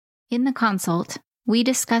In the consult, we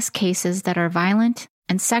discuss cases that are violent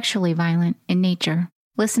and sexually violent in nature.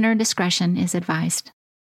 Listener discretion is advised.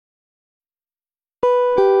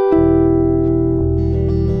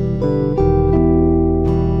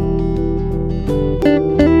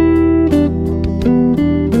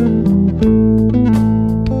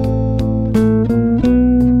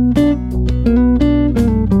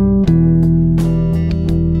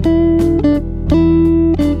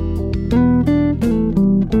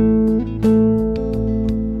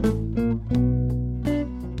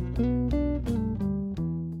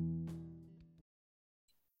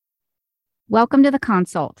 Welcome to the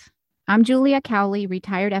consult. I'm Julia Cowley,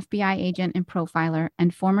 retired FBI agent and profiler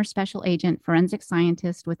and former special agent forensic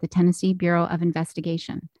scientist with the Tennessee Bureau of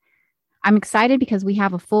Investigation. I'm excited because we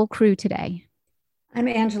have a full crew today. I'm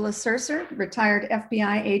Angela Surser, retired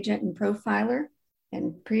FBI agent and profiler,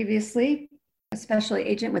 and previously a special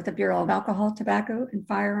agent with the Bureau of Alcohol, Tobacco, and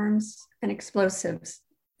Firearms and Explosives.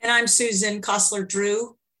 And I'm Susan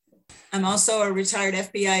Kostler-Drew. I'm also a retired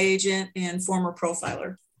FBI agent and former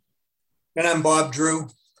profiler. And I'm Bob Drew.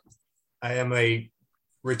 I am a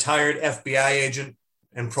retired FBI agent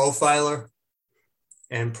and profiler,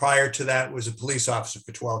 and prior to that was a police officer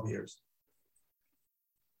for 12 years.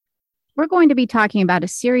 We're going to be talking about a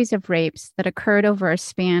series of rapes that occurred over a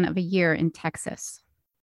span of a year in Texas.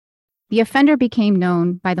 The offender became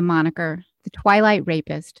known by the moniker, the Twilight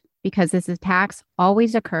Rapist, because his attacks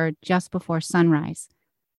always occurred just before sunrise.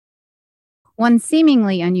 One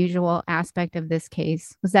seemingly unusual aspect of this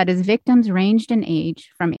case was that his victims ranged in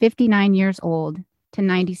age from 59 years old to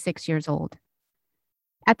 96 years old.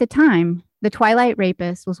 At the time, the Twilight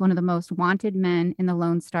Rapist was one of the most wanted men in the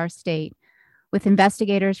Lone Star State, with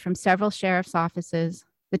investigators from several sheriff's offices,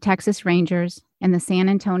 the Texas Rangers, and the San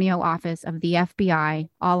Antonio office of the FBI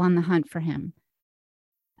all on the hunt for him.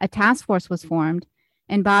 A task force was formed,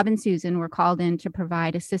 and Bob and Susan were called in to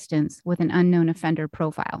provide assistance with an unknown offender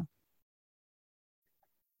profile.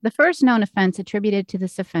 The first known offense attributed to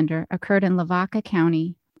this offender occurred in Lavaca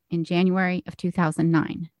County in January of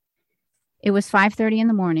 2009. It was 5:30 in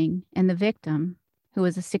the morning, and the victim, who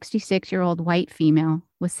was a 66-year-old white female,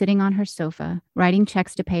 was sitting on her sofa writing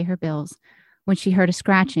checks to pay her bills when she heard a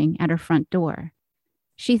scratching at her front door.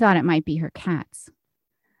 She thought it might be her cats.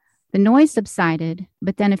 The noise subsided,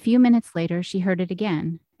 but then a few minutes later she heard it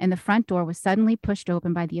again, and the front door was suddenly pushed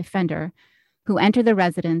open by the offender, who entered the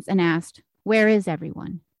residence and asked, "Where is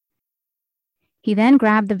everyone?" He then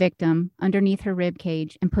grabbed the victim underneath her rib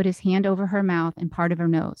cage and put his hand over her mouth and part of her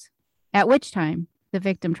nose, at which time the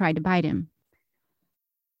victim tried to bite him.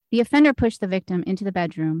 The offender pushed the victim into the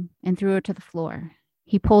bedroom and threw her to the floor.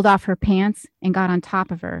 He pulled off her pants and got on top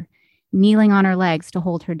of her, kneeling on her legs to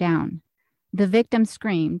hold her down. The victim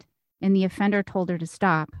screamed, and the offender told her to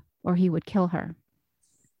stop or he would kill her.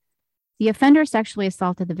 The offender sexually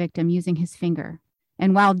assaulted the victim using his finger,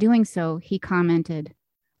 and while doing so, he commented,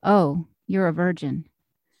 "Oh, you're a virgin."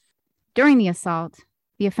 During the assault,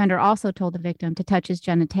 the offender also told the victim to touch his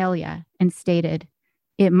genitalia and stated,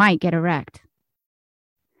 "It might get erect."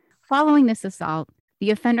 Following this assault,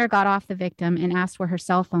 the offender got off the victim and asked where her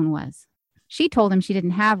cell phone was. She told him she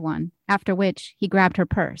didn't have one, after which he grabbed her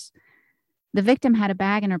purse. The victim had a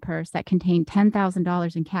bag in her purse that contained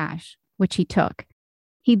 $10,000 in cash, which he took.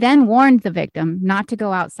 He then warned the victim not to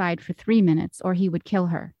go outside for 3 minutes or he would kill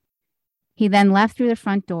her. He then left through the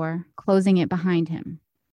front door, closing it behind him.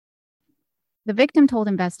 The victim told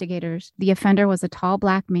investigators the offender was a tall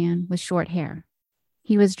black man with short hair.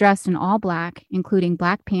 He was dressed in all black, including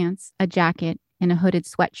black pants, a jacket, and a hooded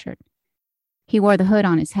sweatshirt. He wore the hood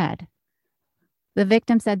on his head. The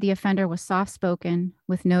victim said the offender was soft-spoken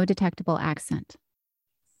with no detectable accent.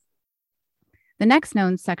 The next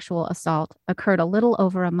known sexual assault occurred a little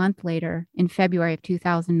over a month later in February of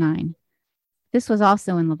 2009. This was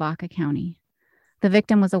also in Lavaca County. The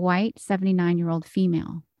victim was a white, 79-year-old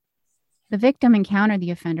female. The victim encountered the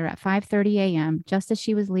offender at 5:30 a.m. just as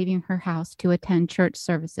she was leaving her house to attend church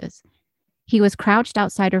services. He was crouched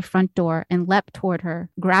outside her front door and leapt toward her,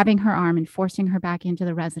 grabbing her arm and forcing her back into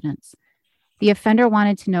the residence. The offender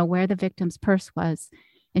wanted to know where the victim's purse was,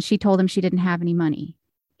 and she told him she didn't have any money.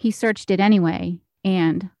 He searched it anyway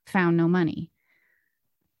and found no money.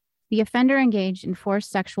 The offender engaged in forced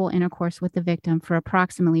sexual intercourse with the victim for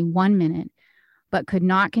approximately 1 minute, but could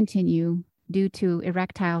not continue due to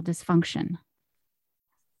erectile dysfunction.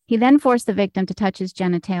 He then forced the victim to touch his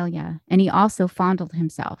genitalia, and he also fondled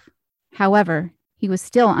himself. However, he was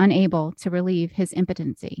still unable to relieve his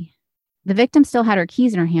impotency. The victim still had her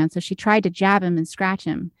keys in her hand, so she tried to jab him and scratch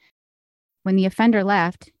him. When the offender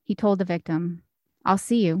left, he told the victim, "I'll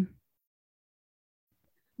see you."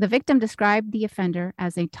 The victim described the offender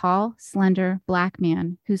as a tall, slender, black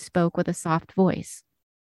man who spoke with a soft voice.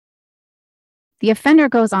 The offender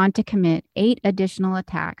goes on to commit 8 additional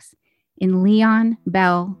attacks in Leon,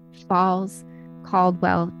 Bell, Falls,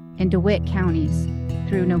 Caldwell, and DeWitt counties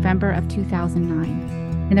through November of 2009.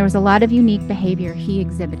 And there was a lot of unique behavior he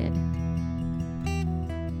exhibited.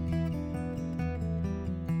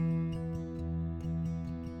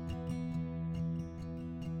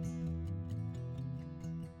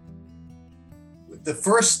 The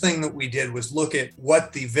first thing that we did was look at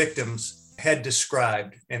what the victims had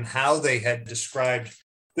described and how they had described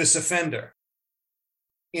this offender.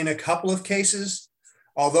 In a couple of cases,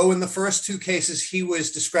 although in the first 2 cases he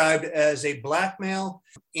was described as a black male,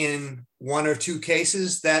 in 1 or 2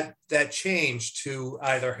 cases that changed to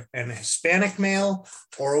either an Hispanic male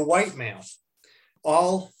or a white male.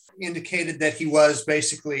 All indicated that he was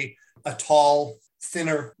basically a tall,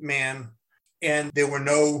 thinner man, and there were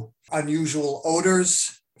no unusual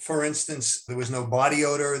odors. For instance, there was no body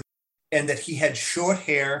odor, and that he had short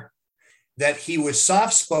hair, that he was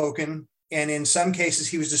soft-spoken, and in some cases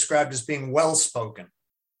he was described as being well-spoken.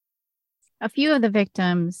 A few of the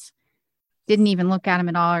victims didn't even look at him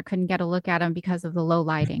at all or couldn't get a look at him because of the low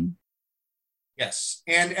lighting. Yes,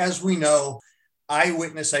 and as we know,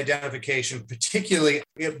 eyewitness identification, particularly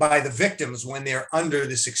by the victims when they're under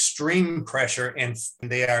this extreme pressure and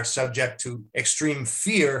they are subject to extreme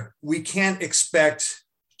fear, we can't expect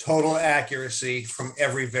total accuracy from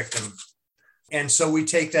every victim. And so we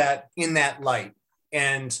take that in that light.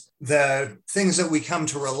 And the things that we come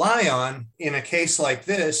to rely on in a case like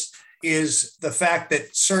this is the fact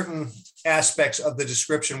that certain aspects of the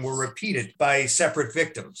description were repeated by separate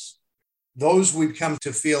victims. Those we've come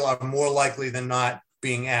to feel are more likely than not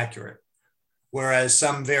being accurate, whereas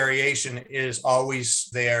some variation is always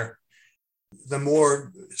there. The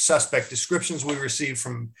more suspect descriptions we receive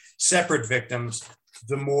from separate victims,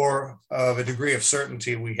 the more of a degree of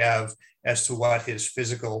certainty we have as to what his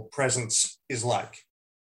physical presence is like.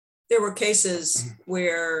 There were cases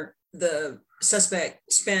where the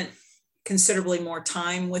suspect spent considerably more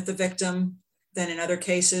time with the victim than in other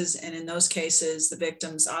cases. And in those cases, the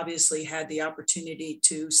victims obviously had the opportunity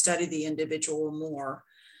to study the individual more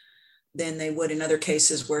than they would in other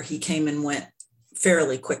cases where he came and went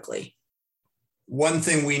fairly quickly. One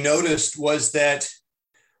thing we noticed was that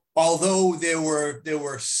although there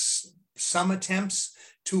were some attempts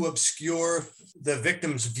to obscure the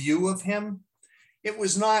victim's view of him, it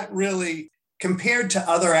was not really, compared to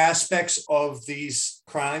other aspects of these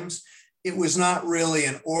crimes, it was not really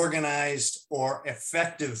an organized or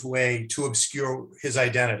effective way to obscure his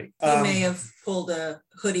identity. He may have pulled a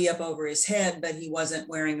hoodie up over his head, but he wasn't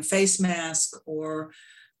wearing a face mask or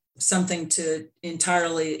something to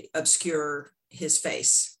entirely obscure his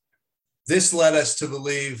face. This led us to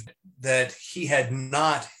believe that he had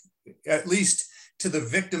not, at least to the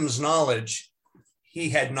victim's knowledge, he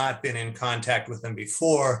had not been in contact with them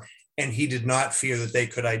before, and he did not fear that they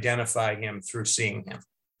could identify him through seeing him.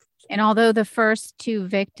 And although the first 2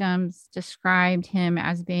 victims described him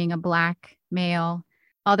as being a black male,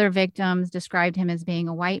 other victims described him as being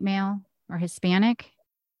a white male or Hispanic.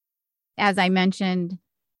 As I mentioned,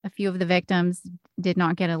 a few of the victims did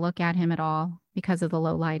not get a look at him at all because of the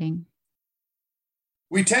low lighting.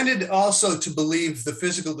 We tended also to believe the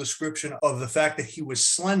physical description of the fact that he was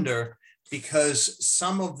slender because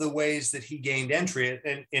some of the ways that he gained entry,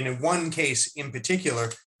 and in one case in particular,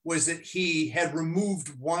 was that he had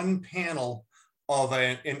removed one panel of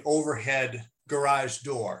an overhead garage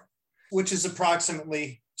door, which is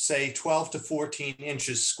approximately, say, 12 to 14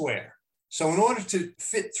 inches square. So in order to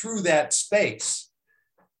fit through that space,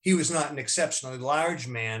 he was not an exceptionally large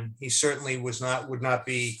man. He certainly would not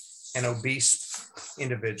be an obese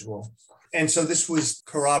individual. And so this was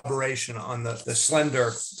corroboration on the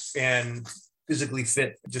slender and physically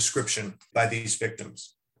fit description by these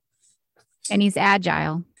victims. And he's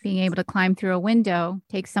agile. Being able to climb through a window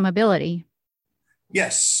takes some ability.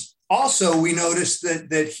 Yes. Also, we noticed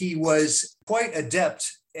that he was quite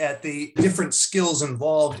adept at the different skills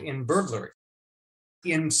involved in burglary.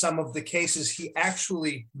 In some of the cases, he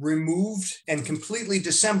actually removed and completely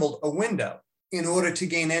disassembled a window in order to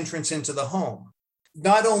gain entrance into the home.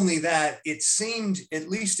 Not only that, it seemed, at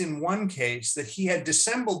least in one case, that he had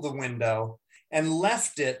disassembled the window and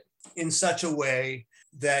left it in such a way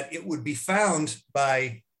that it would be found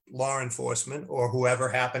by law enforcement or whoever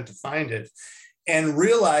happened to find it, and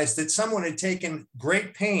realized that someone had taken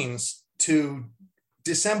great pains to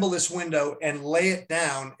disassemble this window and lay it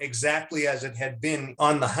down exactly as it had been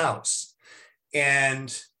on the house.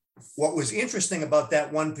 And what was interesting about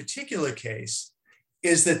that one particular case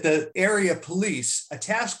is that the area police, a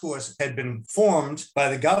task force had been formed by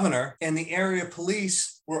the governor, and the area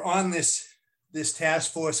police were on this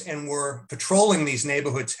task force and were patrolling these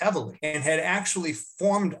neighborhoods heavily, and had actually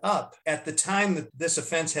formed up at the time that this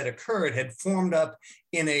offense had occurred, had formed up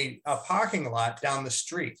in a parking lot down the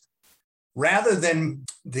street. Rather than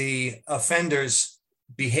the offender's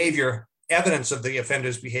behavior, evidence of the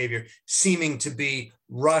offender's behavior seeming to be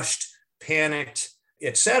rushed, panicked,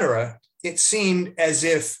 etc., it seemed as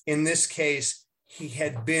if in this case he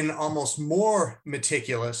had been almost more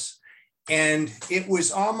meticulous, and it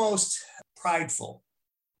was almost prideful.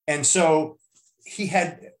 And so he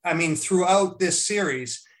had, throughout this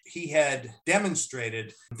series, he had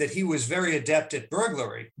demonstrated that he was very adept at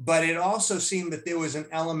burglary, but it also seemed that there was an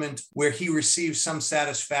element where he received some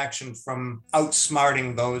satisfaction from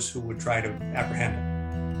outsmarting those who would try to apprehend him.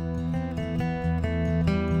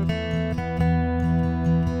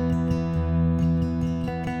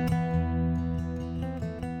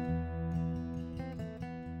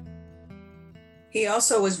 He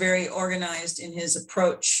also was very organized in his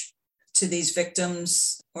approach to these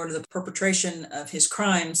victims or to the perpetration of his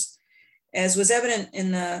crimes, as was evident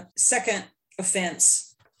in the second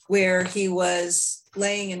offense, where he was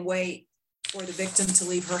laying in wait for the victim to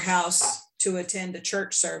leave her house to attend a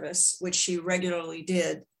church service, which she regularly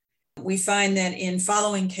did. We find that in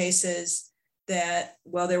following cases that,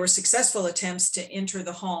 while there were successful attempts to enter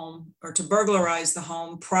the home or to burglarize the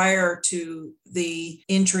home prior to the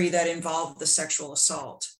entry that involved the sexual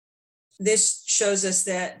assault. This shows us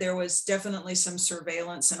that there was definitely some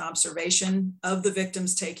surveillance and observation of the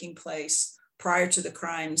victims taking place prior to the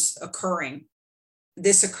crimes occurring.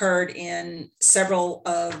 This occurred in several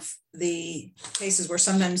of the cases where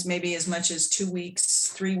sometimes maybe as much as 2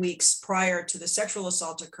 weeks, 3 weeks prior to the sexual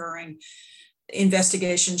assault occurring,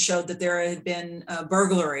 investigation showed that there had been a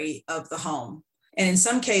burglary of the home. And in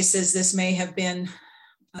some cases, this may have been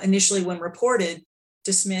initially, when reported,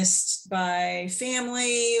 dismissed by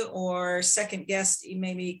family or second guessed,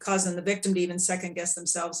 maybe causing the victim to even second guess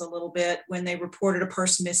themselves a little bit when they reported a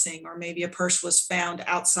purse missing, or maybe a purse was found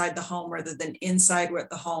outside the home rather than inside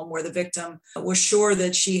the home, where the victim was sure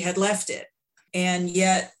that she had left it. And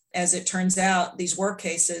yet, as it turns out, these were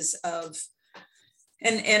cases of,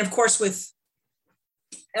 and of course with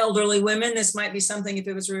elderly women, this might be something, if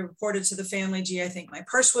it was reported to the family, gee, I think my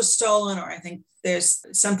purse was stolen, or I think there's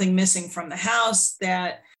something missing from the house,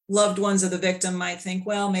 that loved ones of the victim might think,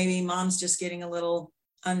 well, maybe mom's just getting a little,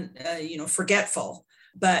 forgetful.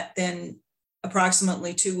 But then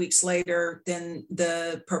approximately 2 weeks later, then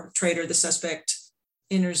the perpetrator, the suspect,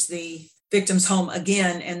 enters the victim's home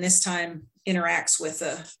again, and this time interacts with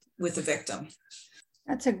the victim.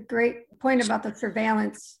 That's a great point about the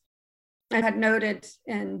surveillance. I had noted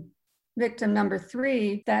in victim number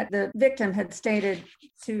 3 that the victim had stated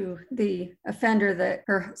to the offender that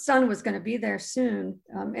her son was going to be there soon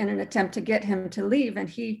in an attempt to get him to leave. And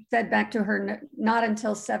he said back to her, not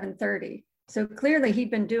until 7:30. So clearly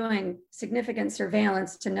he'd been doing significant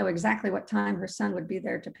surveillance to know exactly what time her son would be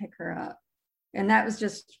there to pick her up. And that was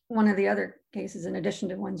just one of the other cases in addition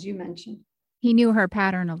to ones you mentioned. He knew her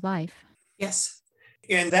pattern of life. Yes.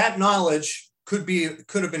 And that knowledge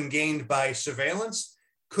could have been gained by surveillance,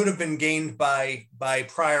 could have been gained by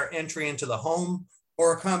prior entry into the home,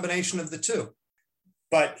 or a combination of the two.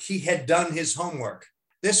 But he had done his homework.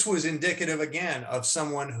 This was indicative, again, of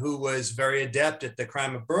someone who was very adept at the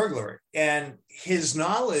crime of burglary. And his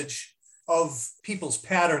knowledge of people's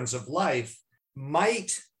patterns of life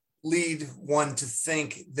might lead one to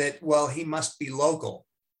think that, well, he must be local.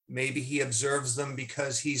 Maybe he observes them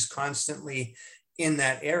because he's constantly in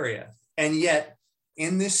that area. And yet,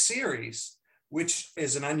 in this series, which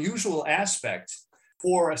is an unusual aspect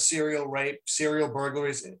for a serial rape, serial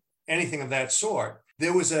burglaries, anything of that sort,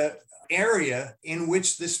 there was an area in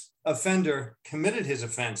which this offender committed his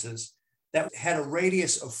offenses that had a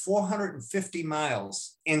radius of 450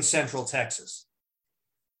 miles in Central Texas.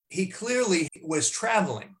 He clearly was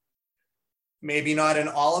traveling. Maybe not in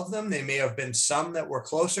all of them. There may have been some that were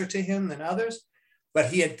closer to him than others.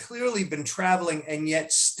 But he had clearly been traveling and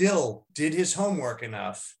yet still did his homework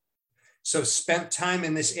enough. So spent time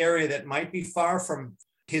in this area that might be far from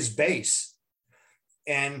his base,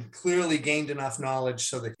 and clearly gained enough knowledge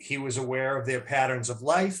so that he was aware of their patterns of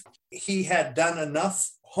life. He had done enough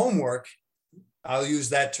homework, I'll use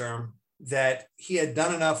that term, that he had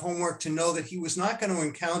done enough homework to know that he was not going to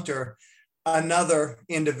encounter another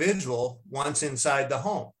individual once inside the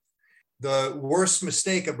home. The worst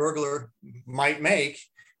mistake a burglar might make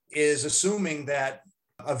is assuming that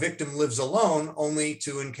a victim lives alone, only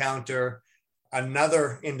to encounter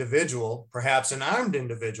another individual, perhaps an armed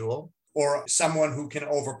individual, or someone who can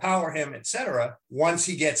overpower him, etc., once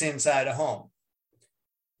he gets inside a home.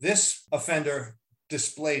 This offender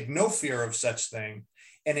displayed no fear of such thing.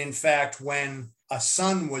 And in fact, when a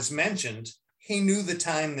son was mentioned, he knew the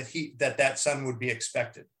time that son would be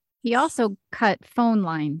expected. He also cut phone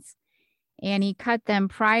lines, and he cut them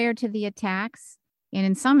prior to the attacks. And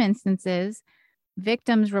in some instances,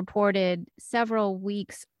 victims reported several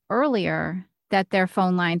weeks earlier that their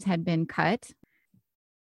phone lines had been cut.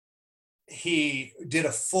 He did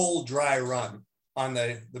a full dry run on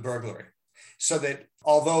the burglary, so that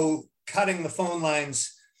although cutting the phone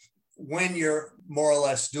lines when you're more or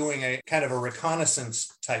less doing a kind of a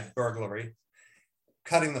reconnaissance type burglary,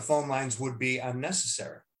 cutting the phone lines would be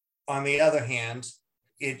unnecessary. On the other hand,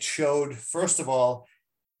 it showed, first of all,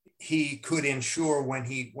 he could ensure when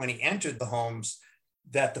he entered the homes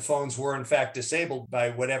that the phones were in fact disabled by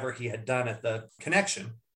whatever he had done at the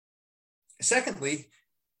connection. Secondly,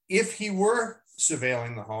 if he were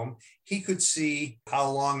surveilling the home, he could see how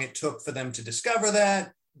long it took for them to discover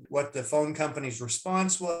that, what the phone company's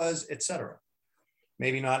response was, etc.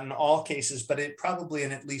 Maybe not in all cases, but it probably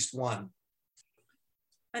in at least one.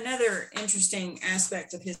 Another interesting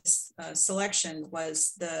aspect of his selection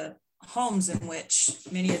was the homes in which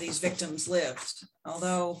many of these victims lived.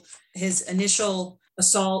 Although his initial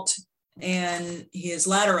assault and his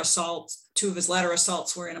latter assault, two of his latter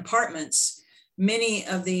assaults were in apartments, many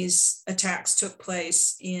of these attacks took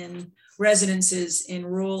place in residences in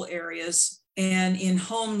rural areas and in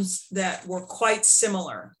homes that were quite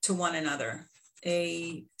similar to one another.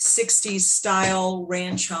 A 60s style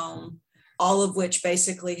ranch home, all of which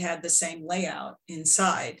basically had the same layout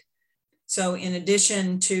inside. So in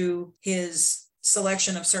addition to his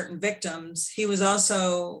selection of certain victims, he was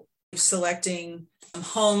also selecting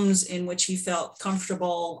homes in which he felt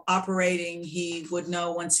comfortable operating. He would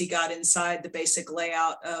know once he got inside the basic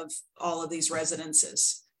layout of all of these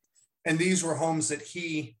residences. And these were homes that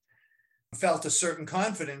he felt a certain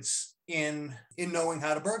confidence in knowing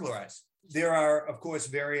how to burglarize. There are, of course,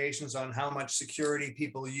 variations on how much security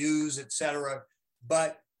people use, etc.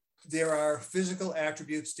 But there are physical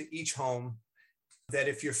attributes to each home that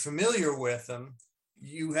if you're familiar with them,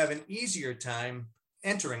 you have an easier time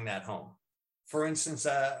entering that home. For instance,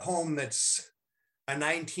 a home that's a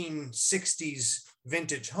 1960s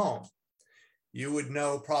vintage home, you would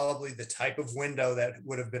know probably the type of window that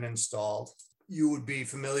would have been installed. You would be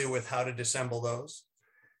familiar with how to disassemble those.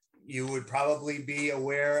 You would probably be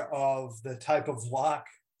aware of the type of lock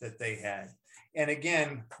that they had. And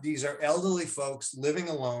again, these are elderly folks living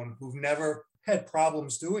alone who've never had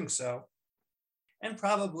problems doing so, and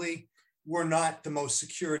probably were not the most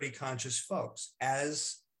security conscious folks,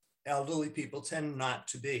 as elderly people tend not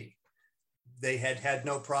to be. They had had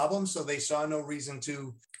no problem, so they saw no reason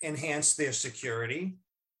to enhance their security.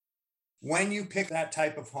 When you pick that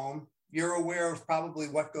type of home, you're aware of probably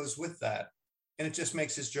what goes with that. And it just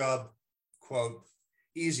makes his job, quote,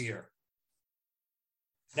 easier.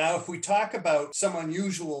 Now, if we talk about some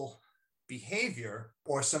unusual behavior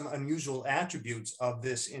or some unusual attributes of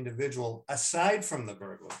this individual, aside from the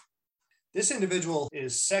burglar, this individual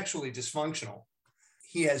is sexually dysfunctional.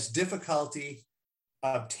 He has difficulty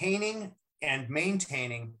obtaining and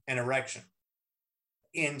maintaining an erection.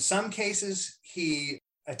 In some cases, he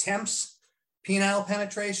attempts penile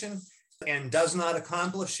penetration and does not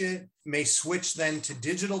accomplish it, may switch then to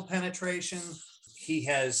digital penetration. He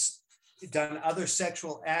has done other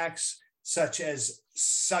sexual acts, such as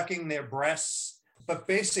sucking their breasts, but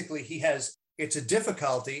basically it's a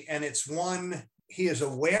difficulty, and it's one he is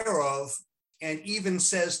aware of, and even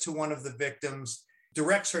says to one of the victims,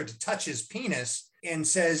 directs her to touch his penis and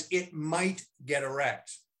says it might get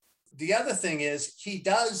erect. The other thing is he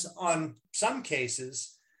does, on some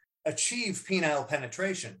cases, achieve penile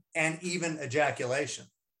penetration and even ejaculation,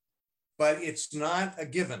 but it's not a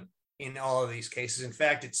given in all of these cases. In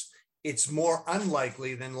fact, it's more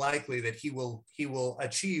unlikely than likely that he will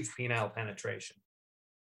achieve penile penetration.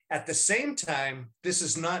 At the same time, this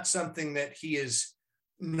is not something that he is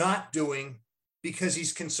not doing because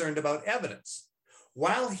he's concerned about evidence.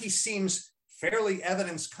 While he seems fairly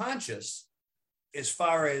evidence conscious, as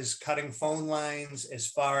far as cutting phone lines, as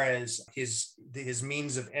far as his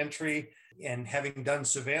means of entry and having done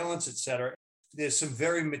surveillance, et cetera, there's some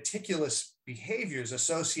very meticulous behaviors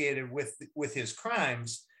associated with his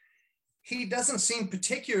crimes. He doesn't seem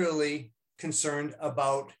particularly concerned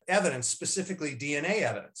about evidence, specifically DNA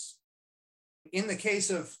evidence. In the case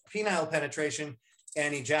of penile penetration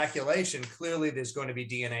and ejaculation, clearly there's going to be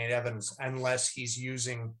DNA evidence unless he's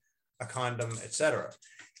using a condom, et cetera.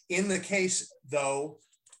 In the case, though,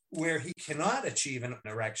 where he cannot achieve an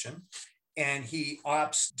erection, and he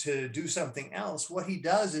opts to do something else, what he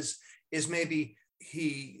does is maybe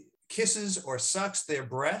he kisses or sucks their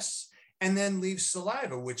breasts and then leaves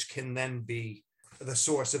saliva, which can then be the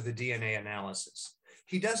source of the DNA analysis.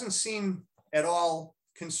 He doesn't seem at all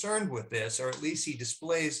concerned with this, or at least he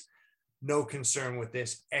displays no concern with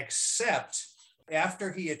this, except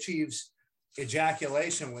after he achieves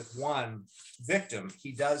ejaculation with one victim,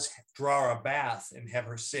 he does draw a bath and have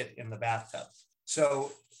her sit in the bathtub.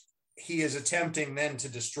 So he is attempting then to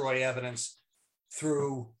destroy evidence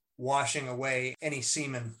through washing away any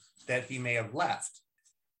semen that he may have left.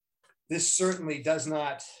 This certainly does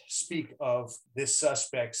not speak of this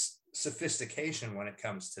suspect's sophistication when it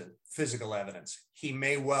comes to physical evidence. He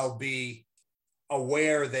may well be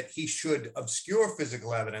aware that he should obscure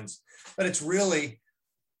physical evidence, but it's really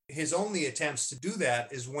his only attempts to do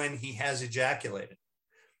that is when he has ejaculated.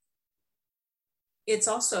 It's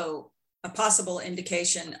also a possible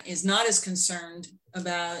indication is not as concerned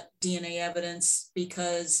about DNA evidence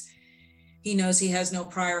because he knows he has no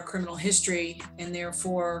prior criminal history and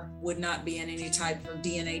therefore would not be in any type of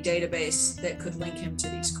DNA database that could link him to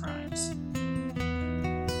these crimes.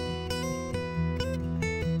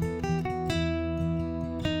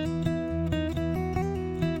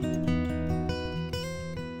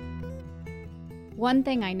 One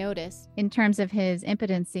thing I noticed in terms of his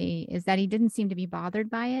impotency is that he didn't seem to be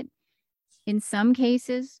bothered by it. In some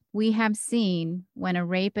cases, we have seen when a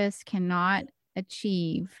rapist cannot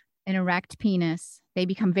achieve an erect penis, they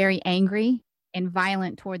become very angry and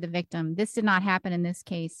violent toward the victim. This did not happen in this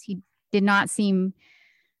case. He did not seem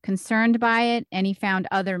concerned by it, and he found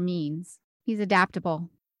other means. He's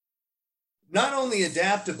adaptable. Not only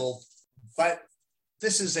adaptable, but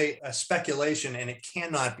this is a speculation, and it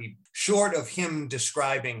cannot be short of him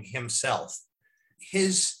describing himself.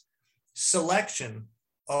 His selection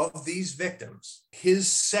of these victims,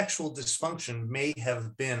 his sexual dysfunction may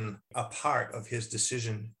have been a part of his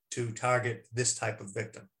decision to target this type of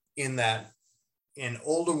victim, in that an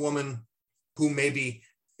older woman who maybe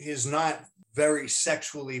is not very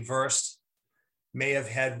sexually versed may have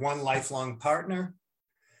had one lifelong partner,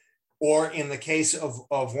 or in the case of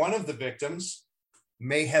one of the victims,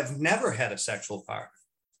 may have never had a sexual partner.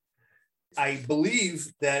 I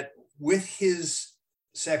believe that with his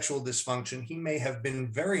sexual dysfunction, he may have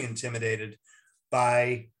been very intimidated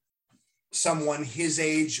by someone his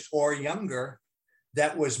age or younger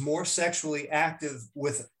that was more sexually active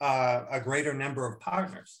with a greater number of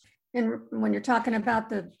partners. And when you're talking about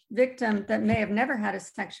the victim that may have never had a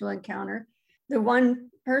sexual encounter, the one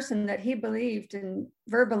person that he believed and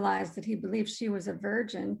verbalized that he believed she was a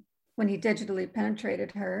virgin when he digitally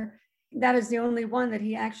penetrated her, that is the only one that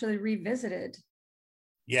he actually revisited.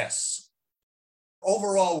 Yes.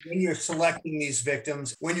 Overall, when you're selecting these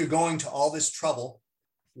victims, when you're going to all this trouble,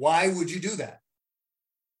 why would you do that?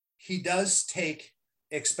 He does take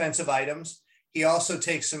expensive items. He also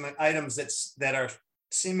takes some items that are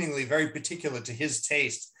seemingly very particular to his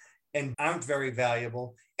taste and aren't very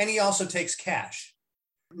valuable. And he also takes cash.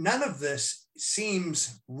 None of this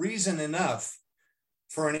seems reason enough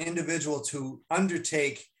for an individual to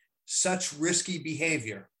undertake such risky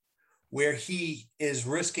behavior where he is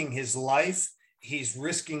risking his life, he's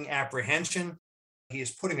risking apprehension, he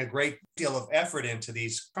is putting a great deal of effort into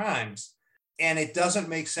these crimes. And it doesn't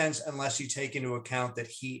make sense unless you take into account that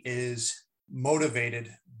he is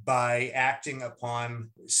motivated by acting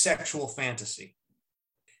upon sexual fantasy.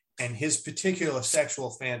 And his particular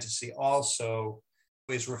sexual fantasy also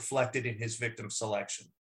is reflected in his victim selection.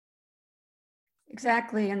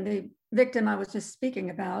 Exactly. And the victim I was just speaking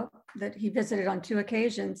about that he visited on 2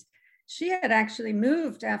 occasions, she had actually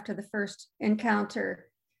moved after the first encounter,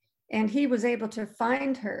 and he was able to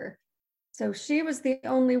find her. So she was the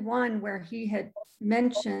only one where he had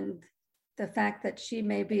mentioned the fact that she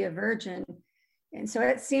may be a virgin. And so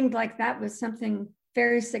it seemed like that was something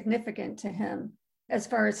very significant to him as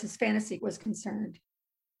far as his fantasy was concerned.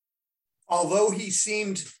 Although he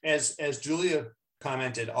seemed, as Julia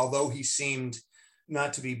commented, although he seemed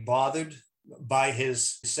not to be bothered by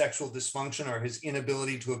his sexual dysfunction or his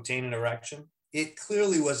inability to obtain an erection, it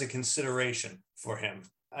clearly was a consideration for him.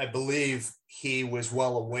 I believe he was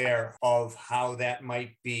well aware of how that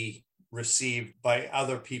might be received by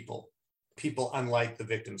other people unlike the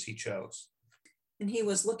victims he chose. And he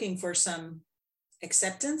was looking for some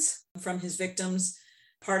acceptance from his victims.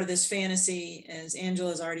 Part of this fantasy, as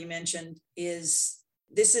Angela has already mentioned, is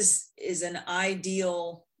an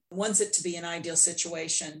ideal, wants it to be an ideal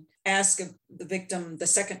situation. Ask the victim the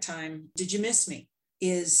second time, did you miss me?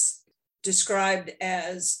 Is described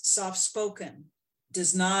as soft-spoken,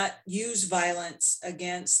 does not use violence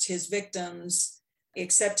against his victims,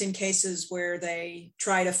 except in cases where they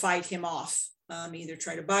try to fight him off, either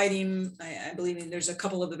try to bite him. I believe there's a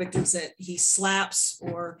couple of the victims that he slaps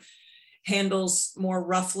or handles more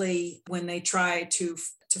roughly when they try to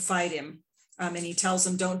fight him. And he tells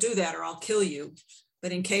them, don't do that or I'll kill you.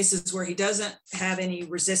 But in cases where he doesn't have any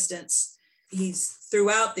resistance, he's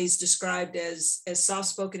throughout these described as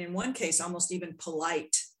soft-spoken, in one case, almost even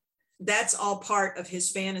polite. That's all part of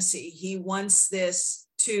his fantasy. He wants this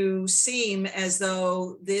to seem as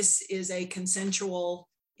though this is a consensual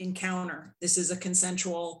encounter. This is a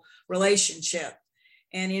consensual relationship.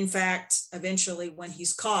 And in fact, eventually when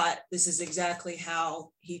he's caught, this is exactly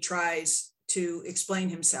how he tries to explain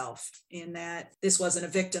himself, in that this wasn't a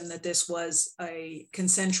victim, that this was a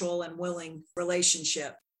consensual and willing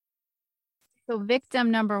relationship. So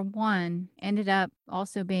victim number 1 ended up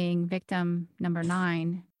also being victim number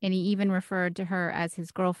 9, and he even referred to her as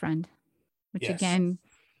his girlfriend, which again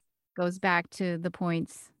goes back to the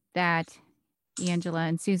points that Angela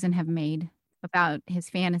and Susan have made about his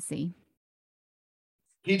fantasy.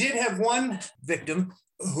 He did have one victim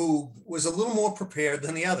who was a little more prepared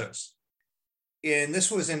than the others. And this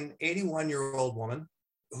was an 81-year-old woman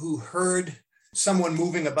who heard someone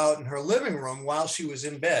moving about in her living room while she was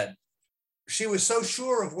in bed. She was so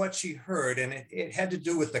sure of what she heard, and it had to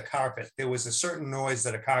do with the carpet. There was a certain noise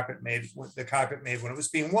that the carpet made when it was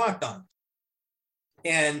being walked on.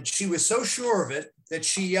 And she was so sure of it that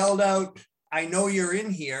she yelled out, "I know you're in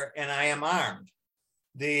here and I am armed."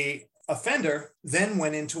 The offender then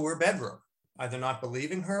went into her bedroom, either not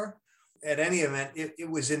believing her. At any event,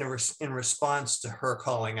 it was in response to her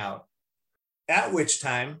calling out. At which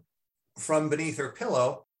time, from beneath her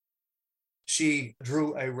pillow, she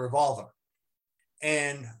drew a revolver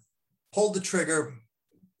and pulled the trigger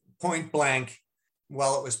point blank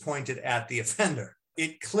while it was pointed at the offender.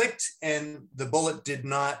 It clicked and the bullet did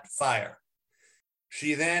not fire.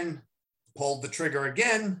 She then pulled the trigger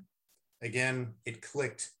again. Again, it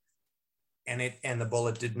clicked and the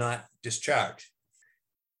bullet did not discharge.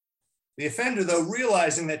 The offender, though,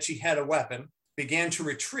 realizing that she had a weapon, began to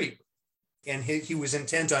retreat, and he was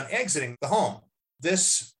intent on exiting the home.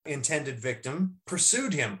 This intended victim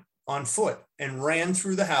pursued him on foot and ran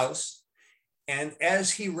through the house. And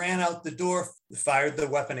as he ran out the door, fired the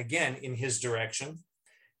weapon again in his direction.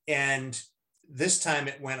 And this time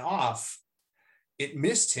it went off. It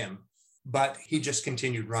missed him, but he just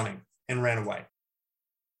continued running and ran away.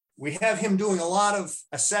 We have him doing a lot of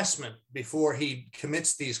assessment before he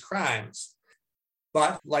commits these crimes.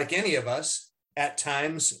 But like any of us, at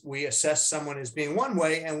times we assess someone as being one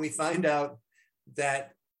way and we find out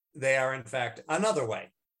that they are in fact another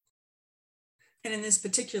way. And in this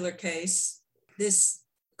particular case, this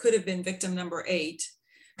could have been victim number 8.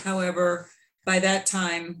 However, by that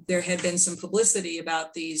time, there had been some publicity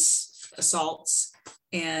about these assaults,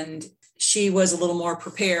 and she was a little more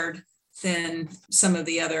prepared than some of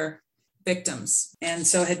the other victims, and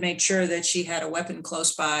so had made sure that she had a weapon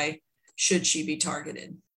close by should she be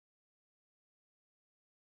targeted.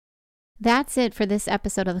 That's it for this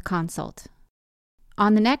episode of The Consult.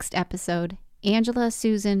 On the next episode, Angela,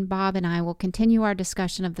 Susan, Bob, and I will continue our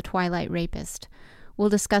discussion of the Twilight Rapist. We'll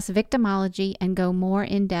discuss victimology and go more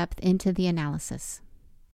in depth into the analysis.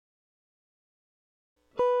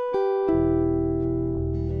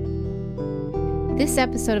 This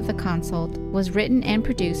episode of The Consult was written and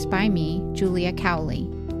produced by me, Julia Cowley.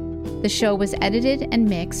 The show was edited and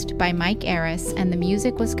mixed by Mike Aris, and the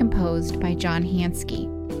music was composed by John Hansky.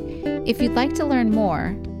 If you'd like to learn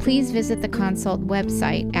more, please visit the Consult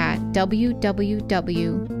website at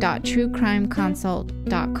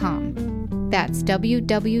www.truecrimeconsult.com. That's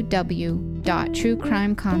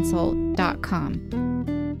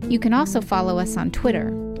www.truecrimeconsult.com. You can also follow us on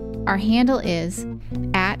Twitter. Our handle is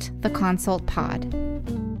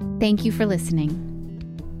 @TheConsultPod. Thank you for listening.